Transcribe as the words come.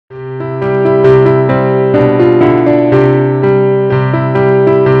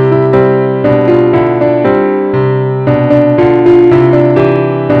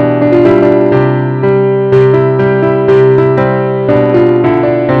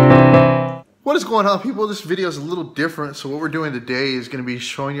What's going on, people? This video is a little different. So what we're doing today is going to be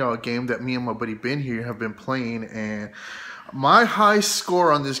showing y'all a game that me and my buddy Ben here have been playing, and my high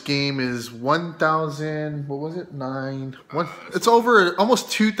score on this game is 1,000. What was it? It's over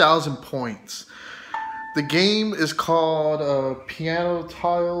almost 2,000 points. The game is called Piano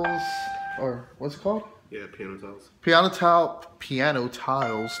Tiles, or what's it called? Yeah, Piano Tiles. Piano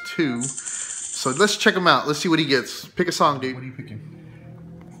Tiles 2. So let's check him out. Let's see what he gets. Pick a song, dude. What are you picking?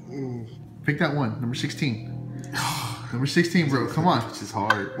 Pick that one, number 16. Number 16, bro. Come on. Which is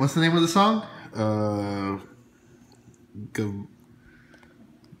hard. What's the name of the song? However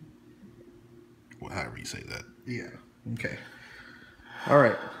you say that. Yeah. Okay. All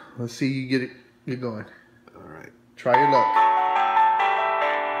right. Let's see you get going. All right. Try your luck.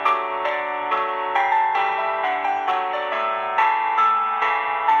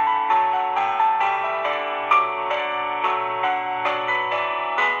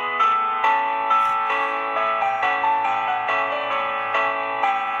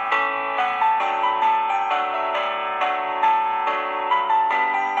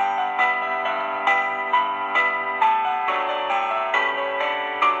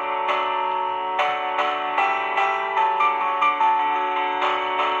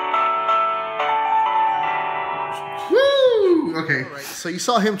 Okay, so you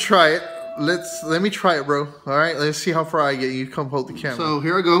saw him try it. Let me try it, bro. All right, let's see how far I get. You come hold the camera. So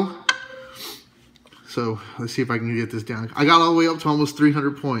here I go. So let's see if I can get this down. I got all the way up to almost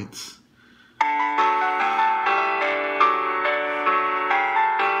 300 points.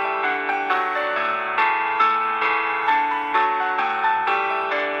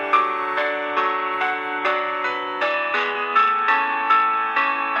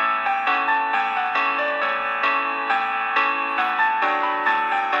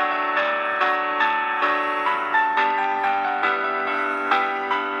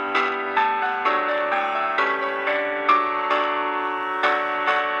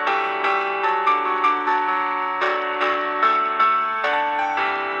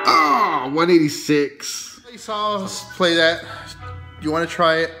 Oh, 186. You saw us play that. You want to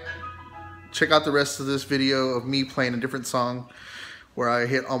try it? Check out the rest of this video of me playing a different song where I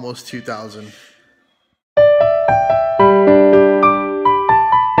hit almost 2,000.